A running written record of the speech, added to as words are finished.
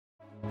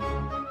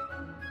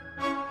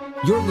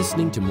You're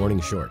listening to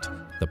Morning Short,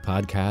 the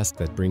podcast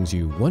that brings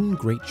you one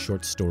great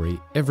short story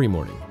every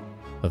morning.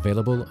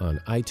 Available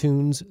on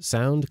iTunes,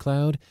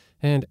 SoundCloud,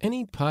 and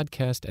any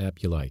podcast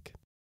app you like.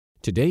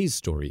 Today's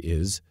story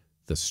is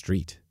The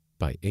Street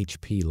by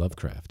H.P.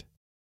 Lovecraft.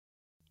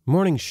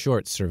 Morning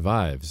Short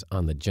survives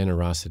on the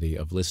generosity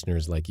of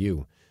listeners like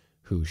you,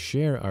 who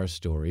share our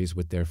stories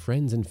with their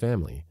friends and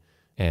family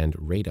and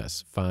rate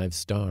us 5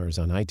 stars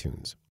on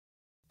iTunes.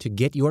 To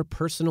get your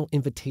personal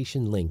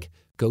invitation link,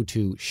 go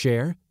to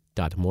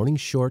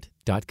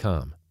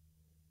share.morningshort.com.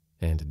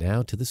 And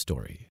now to the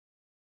story.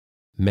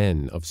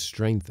 Men of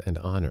strength and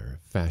honor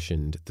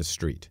fashioned the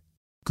street,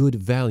 good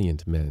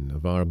valiant men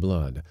of our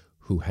blood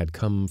who had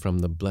come from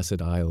the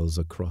blessed isles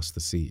across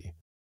the sea.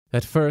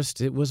 At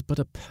first it was but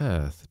a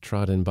path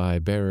trodden by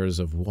bearers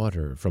of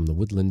water from the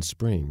woodland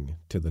spring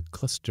to the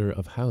cluster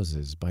of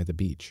houses by the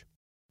beach.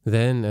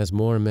 Then, as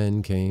more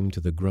men came to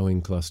the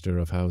growing cluster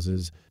of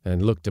houses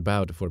and looked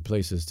about for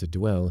places to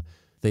dwell,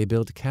 they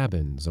built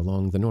cabins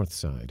along the north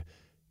side,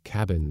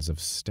 cabins of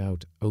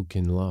stout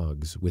oaken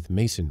logs with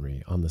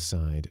masonry on the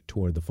side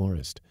toward the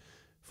forest,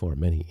 for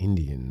many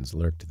Indians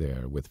lurked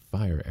there with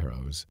fire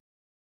arrows.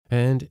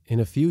 And in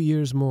a few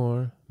years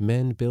more,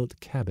 men built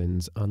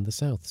cabins on the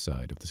south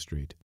side of the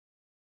street.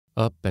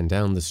 Up and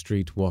down the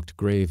street walked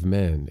grave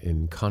men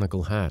in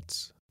conical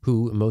hats,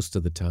 who most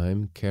of the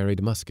time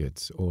carried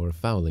muskets or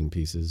fowling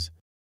pieces,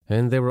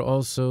 and there were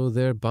also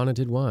their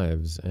bonneted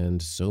wives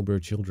and sober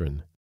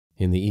children.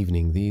 In the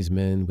evening these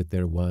men with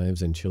their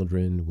wives and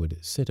children would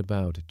sit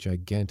about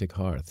gigantic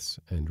hearths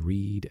and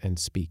read and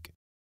speak.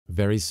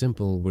 Very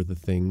simple were the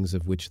things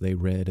of which they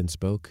read and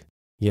spoke,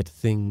 yet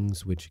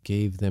things which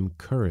gave them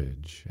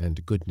courage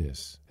and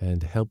goodness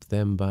and helped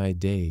them by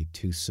day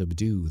to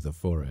subdue the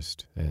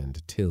forest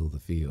and till the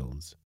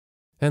fields.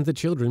 And the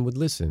children would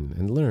listen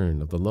and learn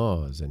of the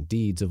laws and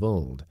deeds of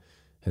old,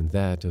 and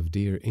that of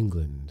dear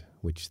England,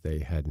 which they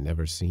had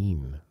never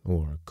seen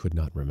or could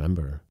not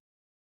remember.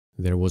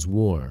 There was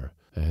war,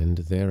 and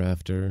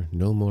thereafter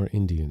no more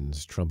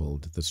Indians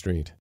troubled the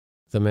street.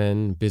 The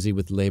men, busy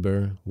with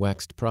labor,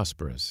 waxed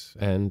prosperous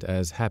and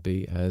as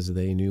happy as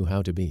they knew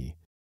how to be.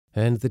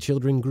 And the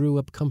children grew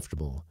up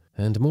comfortable,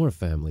 and more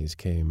families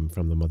came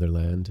from the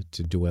motherland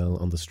to dwell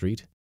on the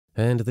street.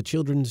 And the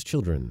children's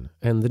children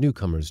and the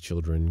newcomers'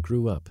 children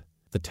grew up.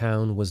 The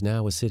town was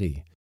now a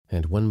city,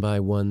 and one by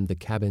one the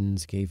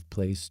cabins gave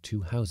place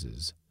to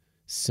houses.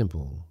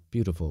 Simple,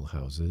 beautiful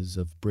houses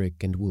of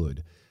brick and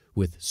wood,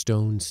 with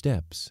stone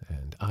steps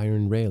and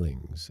iron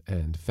railings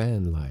and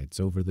fan lights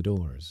over the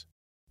doors.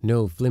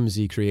 No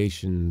flimsy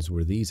creations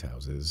were these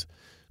houses,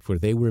 for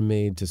they were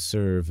made to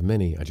serve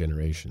many a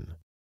generation.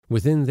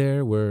 Within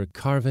there were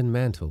carven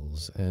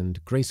mantels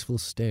and graceful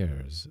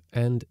stairs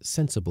and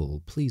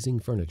sensible, pleasing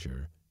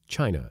furniture,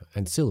 china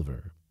and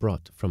silver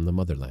brought from the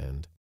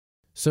motherland.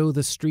 So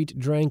the street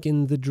drank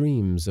in the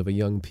dreams of a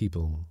young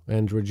people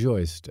and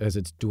rejoiced as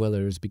its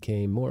dwellers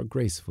became more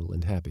graceful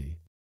and happy.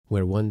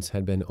 Where once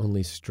had been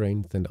only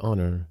strength and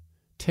honor,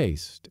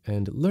 taste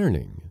and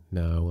learning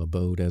now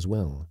abode as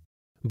well.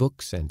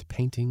 Books and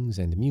paintings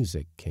and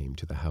music came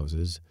to the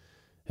houses,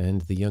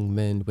 and the young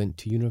men went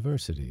to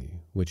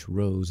university, which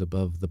rose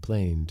above the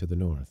plain to the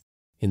north.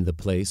 In the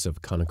place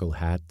of conical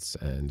hats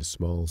and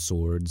small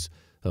swords,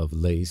 of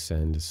lace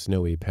and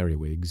snowy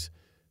periwigs,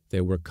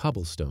 there were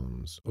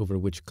cobblestones over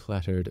which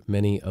clattered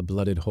many a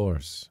blooded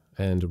horse,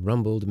 and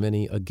rumbled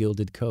many a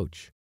gilded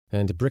coach,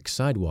 and brick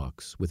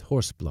sidewalks with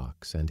horse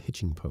blocks and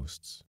hitching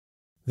posts.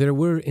 There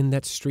were in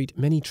that street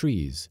many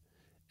trees,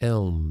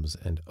 elms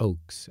and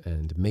oaks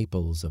and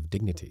maples of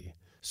dignity,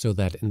 so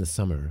that in the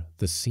summer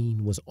the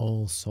scene was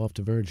all soft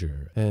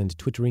verdure and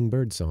twittering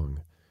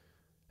birdsong.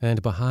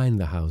 And behind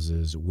the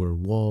houses were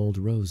walled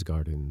rose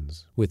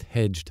gardens, with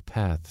hedged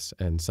paths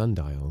and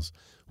sundials,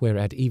 where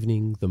at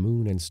evening the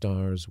moon and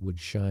stars would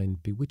shine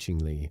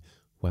bewitchingly,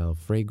 while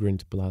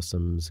fragrant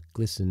blossoms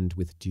glistened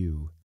with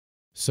dew.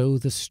 So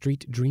the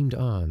street dreamed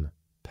on,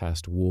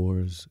 past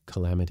wars,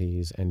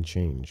 calamities, and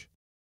change.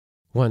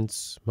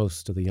 Once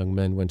most of the young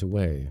men went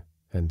away,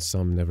 and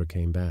some never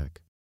came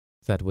back.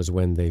 That was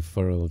when they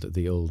furled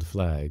the old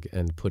flag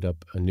and put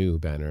up a new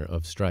banner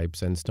of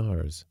stripes and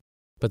stars.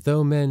 But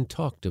though men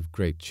talked of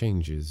great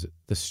changes,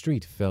 the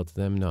street felt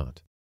them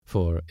not,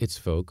 for its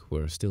folk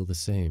were still the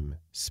same,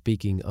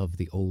 speaking of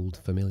the old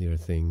familiar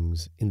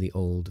things in the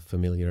old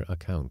familiar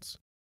accounts.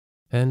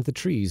 And the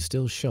trees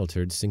still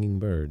sheltered singing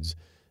birds,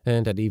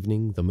 and at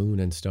evening the moon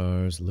and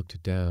stars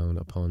looked down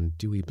upon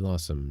dewy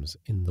blossoms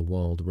in the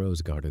walled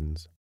rose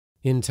gardens.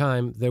 In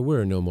time there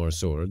were no more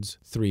swords,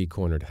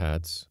 3-cornered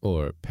hats,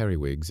 or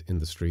periwigs in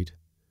the street.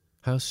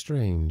 How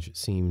strange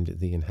seemed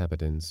the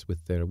inhabitants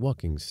with their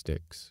walking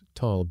sticks,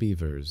 tall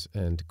beavers,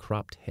 and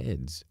cropped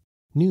heads.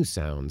 New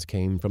sounds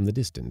came from the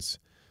distance.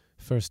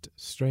 First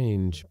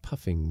strange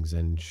puffings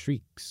and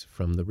shrieks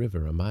from the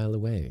river a mile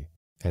away,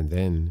 and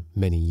then,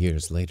 many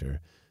years later,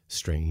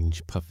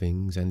 strange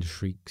puffings and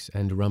shrieks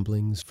and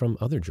rumblings from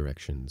other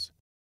directions.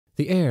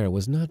 The air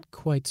was not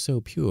quite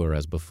so pure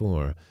as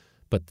before,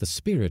 but the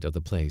spirit of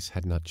the place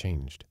had not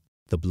changed.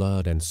 The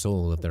blood and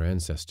soul of their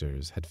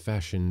ancestors had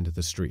fashioned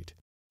the street,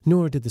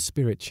 nor did the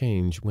spirit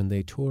change when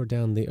they tore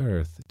down the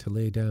earth to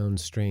lay down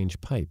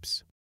strange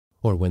pipes,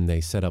 or when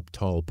they set up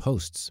tall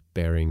posts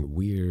bearing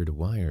weird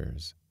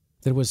wires.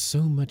 There was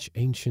so much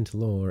ancient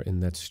lore in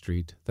that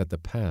street that the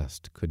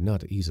past could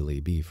not easily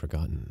be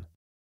forgotten.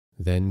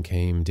 Then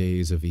came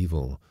days of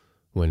evil,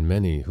 when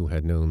many who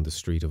had known the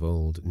street of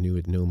old knew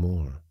it no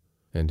more,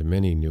 and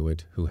many knew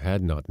it who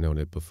had not known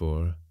it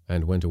before,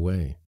 and went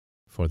away,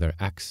 for their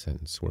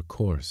accents were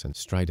coarse and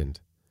strident,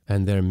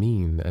 and their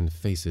mien and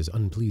faces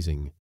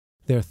unpleasing.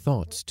 Their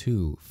thoughts,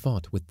 too,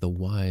 fought with the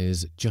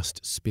wise,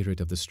 just spirit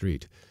of the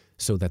street,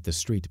 so that the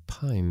street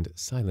pined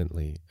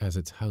silently as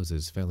its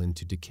houses fell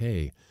into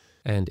decay,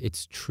 and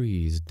its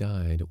trees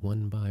died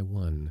one by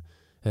one,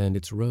 and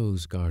its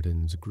rose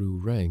gardens grew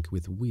rank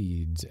with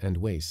weeds and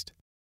waste.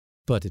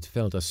 But it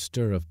felt a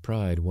stir of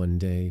pride one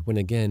day when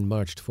again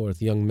marched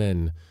forth young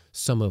men,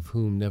 some of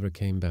whom never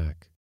came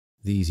back.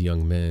 These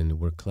young men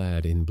were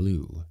clad in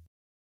blue.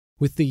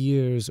 With the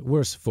years,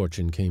 worse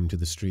fortune came to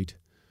the street.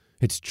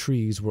 Its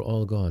trees were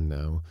all gone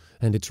now,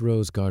 and its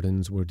rose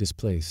gardens were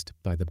displaced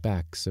by the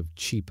backs of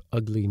cheap,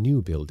 ugly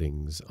new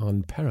buildings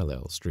on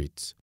parallel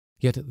streets.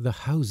 Yet the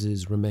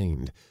houses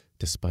remained,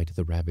 despite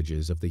the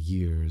ravages of the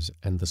years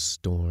and the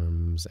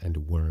storms and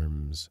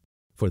worms,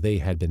 for they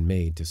had been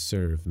made to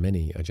serve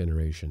many a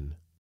generation.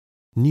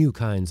 New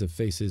kinds of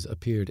faces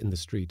appeared in the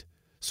street,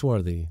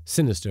 swarthy,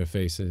 sinister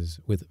faces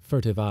with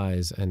furtive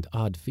eyes and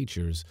odd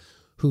features,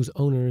 whose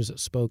owners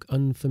spoke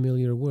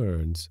unfamiliar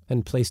words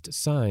and placed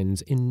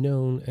signs in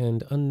known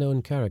and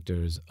unknown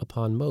characters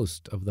upon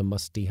most of the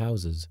musty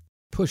houses.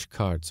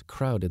 Push-carts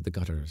crowded the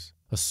gutters.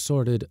 A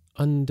sordid,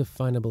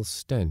 undefinable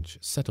stench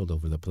settled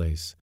over the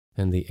place,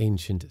 and the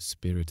ancient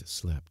spirit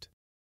slept.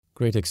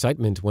 Great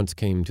excitement once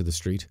came to the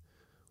street.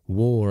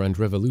 War and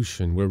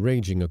revolution were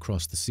raging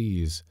across the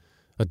seas.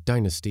 A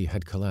dynasty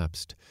had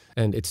collapsed,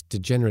 and its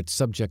degenerate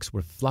subjects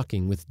were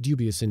flocking with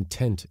dubious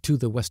intent to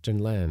the western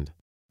land.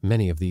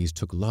 Many of these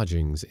took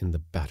lodgings in the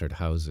battered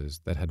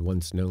houses that had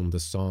once known the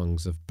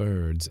songs of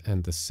birds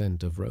and the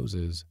scent of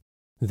roses.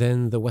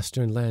 Then the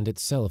western land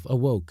itself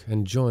awoke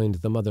and joined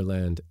the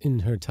motherland in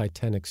her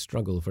titanic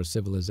struggle for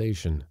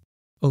civilization.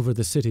 Over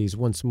the cities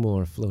once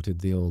more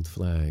floated the old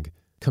flag,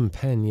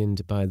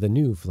 companioned by the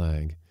new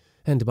flag,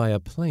 and by a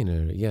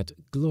plainer yet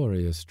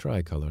glorious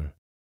tricolor.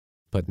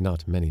 But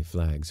not many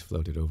flags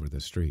floated over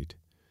the street,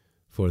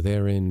 for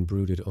therein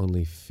brooded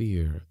only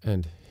fear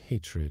and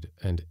hatred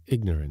and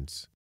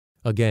ignorance.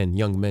 Again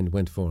young men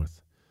went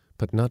forth,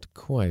 but not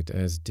quite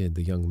as did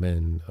the young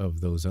men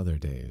of those other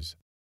days.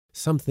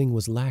 Something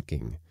was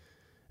lacking,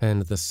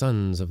 and the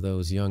sons of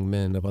those young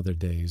men of other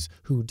days,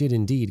 who did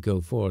indeed go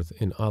forth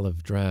in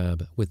olive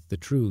drab with the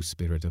true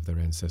spirit of their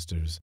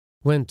ancestors,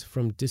 went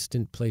from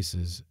distant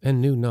places and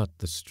knew not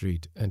the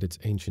street and its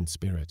ancient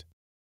spirit.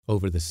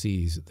 Over the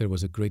seas there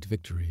was a great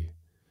victory,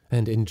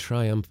 and in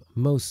triumph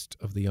most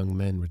of the young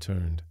men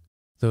returned.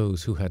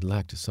 Those who had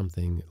lacked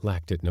something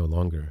lacked it no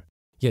longer,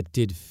 yet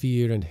did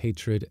fear and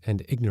hatred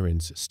and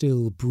ignorance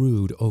still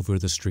brood over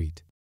the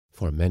street,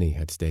 for many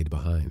had stayed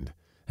behind,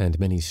 and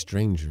many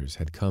strangers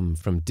had come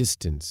from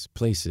distant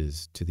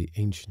places to the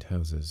ancient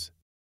houses.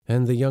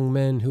 And the young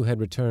men who had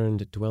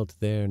returned dwelt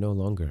there no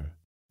longer.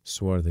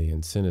 Swarthy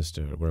and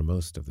sinister were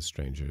most of the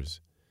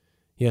strangers.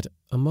 Yet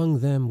among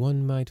them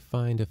one might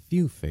find a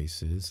few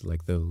faces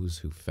like those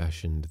who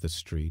fashioned the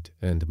street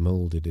and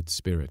molded its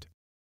spirit.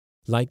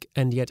 Like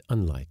and yet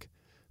unlike,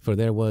 for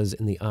there was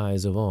in the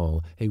eyes of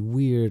all a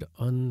weird,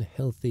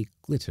 unhealthy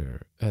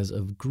glitter as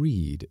of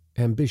greed,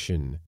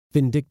 ambition,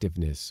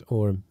 vindictiveness,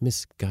 or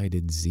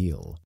misguided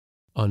zeal.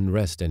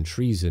 Unrest and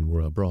treason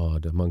were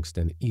abroad amongst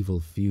an evil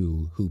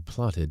few who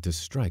plotted to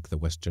strike the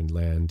western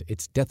land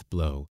its death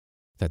blow,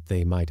 that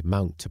they might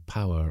mount to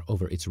power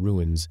over its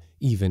ruins,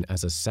 even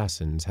as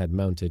assassins had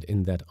mounted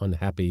in that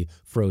unhappy,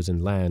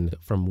 frozen land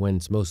from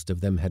whence most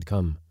of them had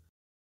come.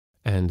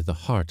 And the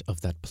heart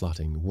of that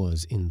plotting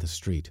was in the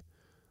street,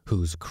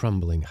 whose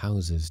crumbling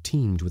houses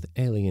teemed with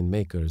alien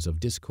makers of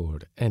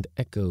discord and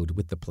echoed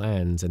with the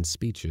plans and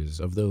speeches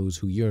of those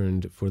who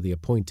yearned for the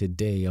appointed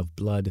day of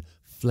blood,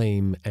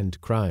 flame,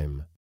 and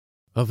crime.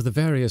 Of the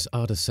various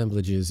odd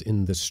assemblages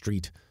in the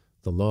street,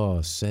 the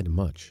law said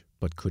much,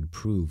 but could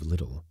prove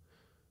little.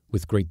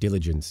 With great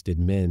diligence did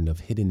men of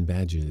hidden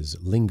badges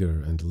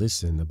linger and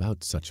listen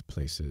about such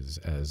places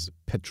as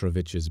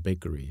Petrovich's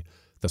Bakery,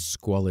 the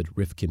squalid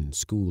Rifkin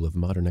School of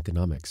Modern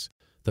Economics,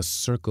 the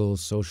Circle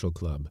Social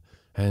Club,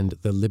 and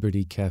the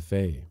Liberty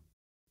Café.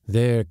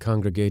 There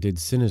congregated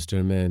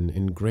sinister men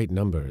in great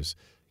numbers,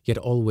 yet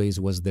always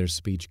was their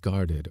speech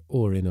guarded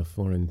or in a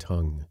foreign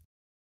tongue.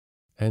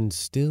 And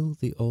still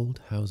the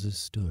old houses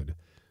stood,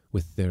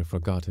 with their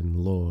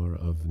forgotten lore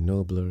of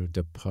nobler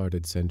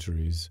departed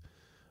centuries,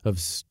 of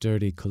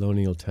sturdy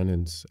colonial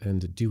tenants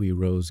and dewy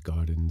rose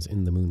gardens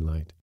in the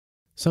moonlight.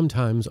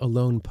 Sometimes a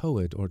lone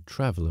poet or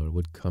traveler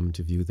would come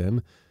to view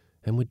them,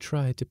 and would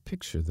try to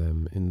picture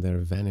them in their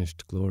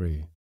vanished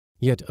glory.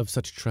 Yet of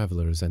such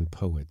travelers and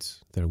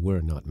poets there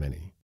were not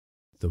many.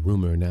 The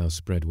rumor now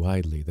spread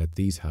widely that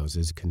these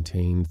houses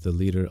contained the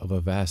leader of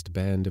a vast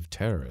band of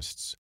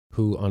terrorists,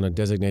 who on a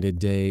designated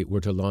day were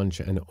to launch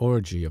an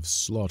orgy of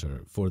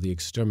slaughter for the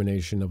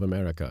extermination of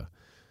America,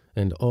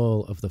 and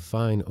all of the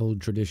fine old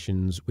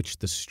traditions which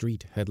the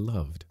street had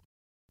loved.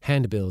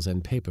 Handbills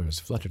and papers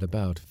fluttered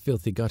about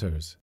filthy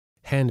gutters,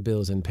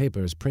 handbills and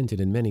papers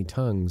printed in many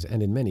tongues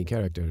and in many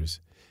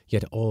characters,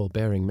 yet all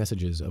bearing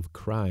messages of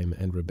crime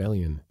and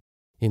rebellion.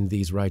 In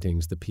these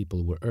writings the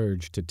people were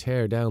urged to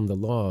tear down the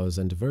laws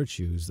and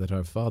virtues that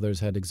our fathers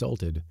had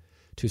exalted,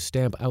 to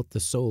stamp out the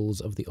souls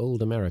of the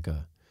old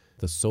America,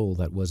 the soul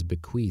that was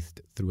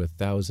bequeathed through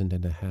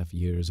 1,500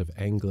 years of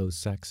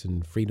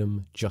Anglo-Saxon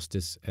freedom,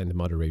 justice, and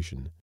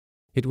moderation.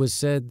 It was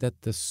said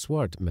that the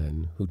swart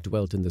men who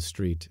dwelt in the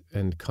street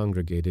and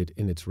congregated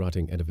in its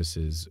rotting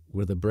edifices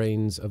were the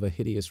brains of a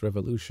hideous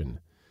revolution,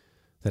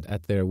 that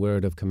at their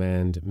word of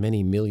command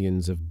many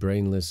millions of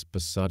brainless,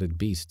 besotted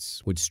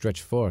beasts would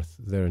stretch forth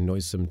their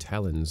noisome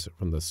talons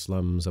from the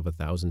slums of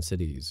 1,000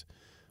 cities,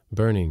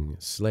 burning,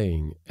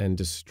 slaying, and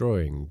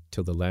destroying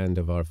till the land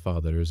of our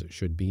fathers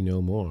should be no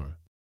more.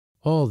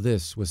 All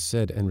this was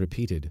said and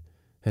repeated,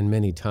 and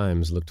many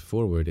times looked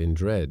forward in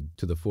dread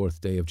to the 4th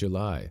day of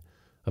July,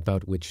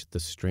 about which the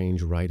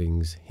strange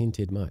writings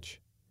hinted much,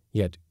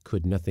 yet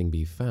could nothing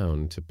be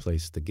found to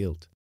place the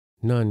guilt.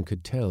 None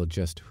could tell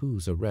just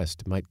whose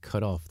arrest might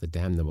cut off the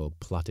damnable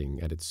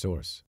plotting at its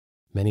source.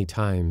 Many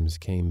times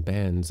came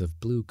bands of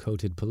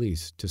blue-coated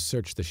police to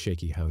search the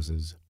shaky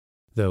houses,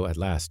 though at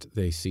last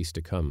they ceased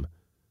to come,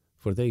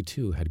 for they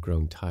too had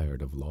grown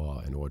tired of law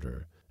and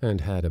order,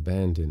 and had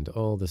abandoned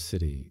all the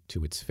city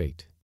to its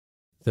fate.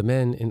 The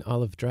men in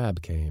olive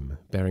drab came,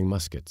 bearing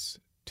muskets,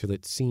 till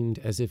it seemed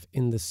as if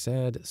in the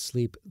sad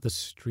sleep the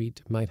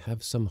street might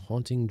have some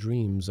haunting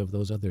dreams of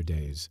those other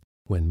days,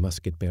 when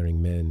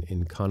musket-bearing men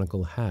in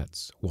conical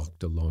hats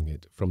walked along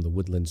it from the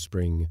woodland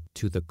spring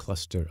to the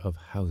cluster of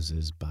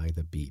houses by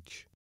the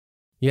beach.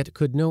 Yet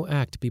could no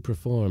act be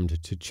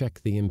performed to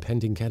check the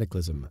impending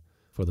cataclysm,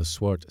 for the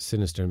swart,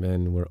 sinister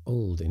men were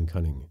old in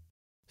cunning.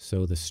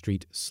 So the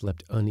street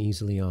slept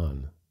uneasily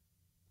on,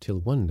 till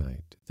one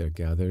night there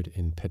gathered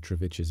in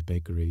Petrovich's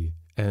bakery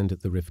and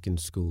the Rifkin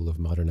School of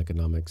Modern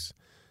Economics,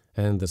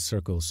 and the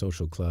Circle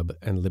Social Club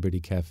and Liberty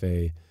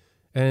Cafe,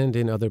 and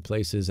in other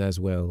places as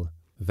well,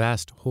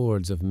 vast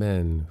hordes of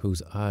men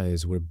whose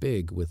eyes were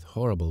big with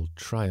horrible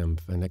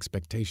triumph and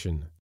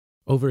expectation.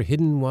 Over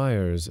hidden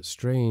wires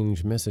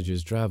strange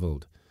messages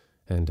traveled,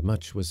 and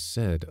much was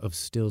said of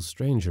still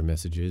stranger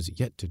messages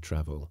yet to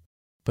travel.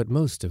 But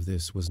most of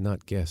this was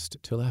not guessed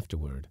till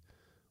afterward,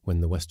 when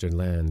the western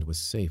land was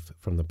safe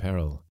from the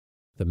peril.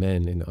 The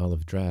men in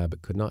olive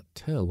drab could not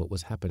tell what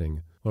was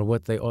happening, or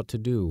what they ought to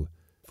do,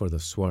 for the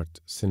swart,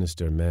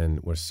 sinister men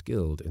were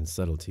skilled in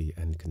subtlety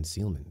and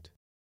concealment.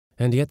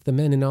 And yet the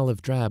men in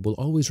olive drab will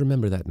always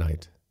remember that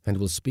night, and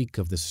will speak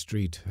of the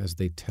street as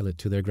they tell it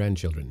to their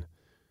grandchildren.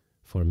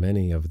 For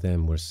many of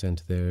them were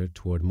sent there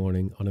toward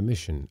morning on a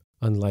mission,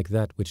 unlike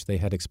that which they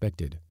had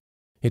expected.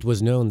 It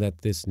was known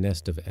that this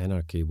nest of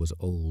anarchy was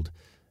old,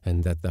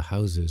 and that the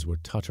houses were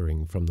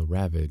tottering from the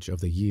ravage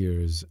of the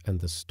years and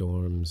the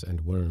storms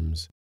and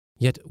worms.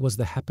 Yet was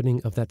the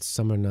happening of that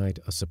summer night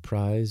a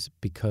surprise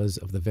because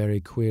of the very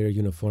queer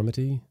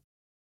uniformity?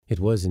 It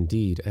was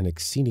indeed an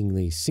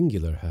exceedingly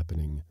singular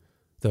happening,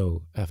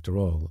 though, after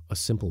all, a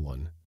simple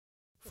one.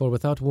 For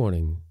without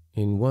warning,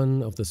 in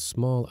one of the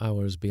small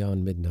hours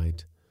beyond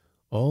midnight,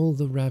 all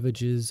the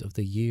ravages of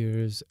the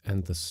years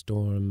and the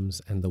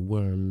storms and the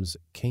worms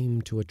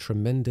came to a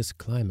tremendous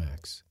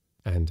climax,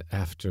 and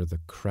after the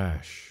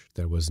crash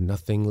there was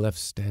nothing left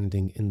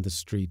standing in the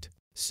street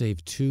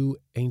save 2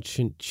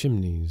 ancient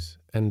chimneys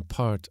and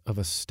part of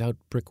a stout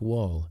brick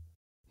wall,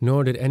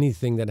 nor did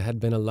anything that had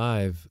been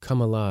alive come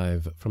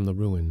alive from the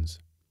ruins.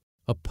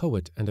 A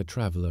poet and a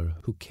traveler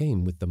who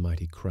came with the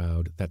mighty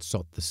crowd that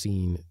sought the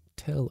scene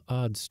tell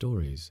odd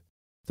stories.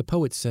 The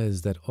poet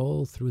says that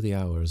all through the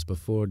hours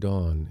before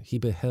dawn he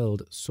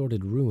beheld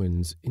sordid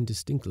ruins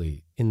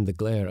indistinctly in the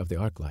glare of the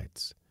arc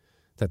lights,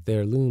 that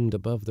there loomed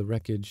above the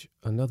wreckage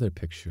another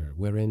picture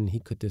wherein he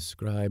could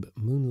describe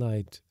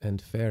moonlight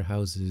and fair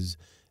houses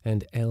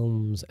and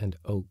elms and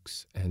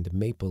oaks and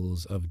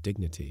maples of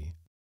dignity.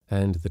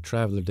 And the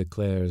traveler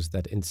declares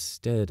that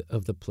instead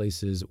of the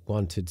place's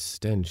wonted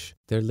stench,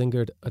 there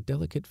lingered a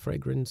delicate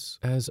fragrance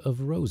as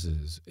of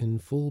roses in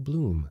full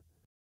bloom.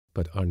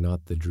 But are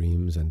not the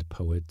dreams and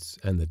poets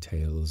and the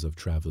tales of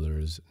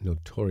travelers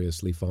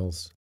notoriously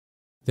false?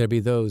 There be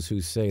those who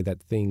say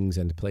that things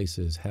and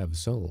places have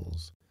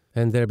souls,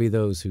 and there be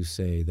those who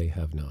say they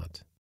have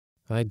not.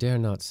 I dare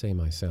not say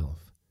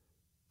myself,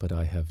 but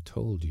I have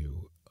told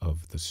you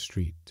of the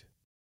street.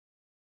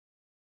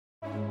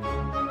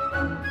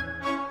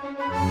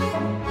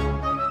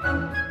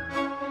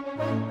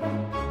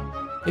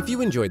 If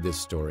you enjoyed this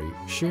story,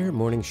 share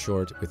Morning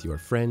Short with your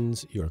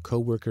friends, your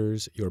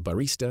coworkers, your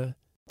barista,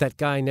 that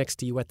guy next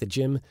to you at the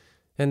gym,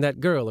 and that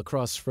girl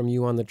across from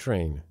you on the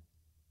train.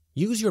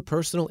 Use your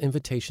personal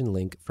invitation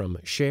link from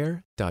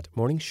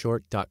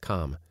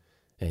share.morningshort.com,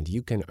 and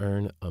you can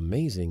earn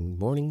amazing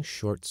Morning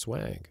Short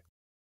swag.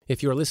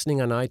 If you're listening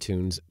on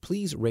iTunes,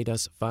 please rate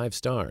us 5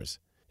 stars.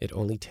 It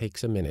only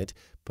takes a minute,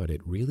 but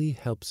it really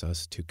helps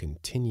us to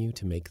continue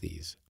to make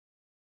these.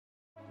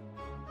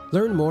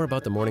 Learn more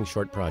about the Morning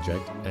Short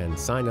Project and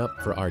sign up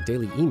for our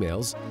daily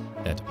emails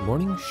at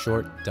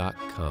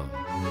morningshort.com.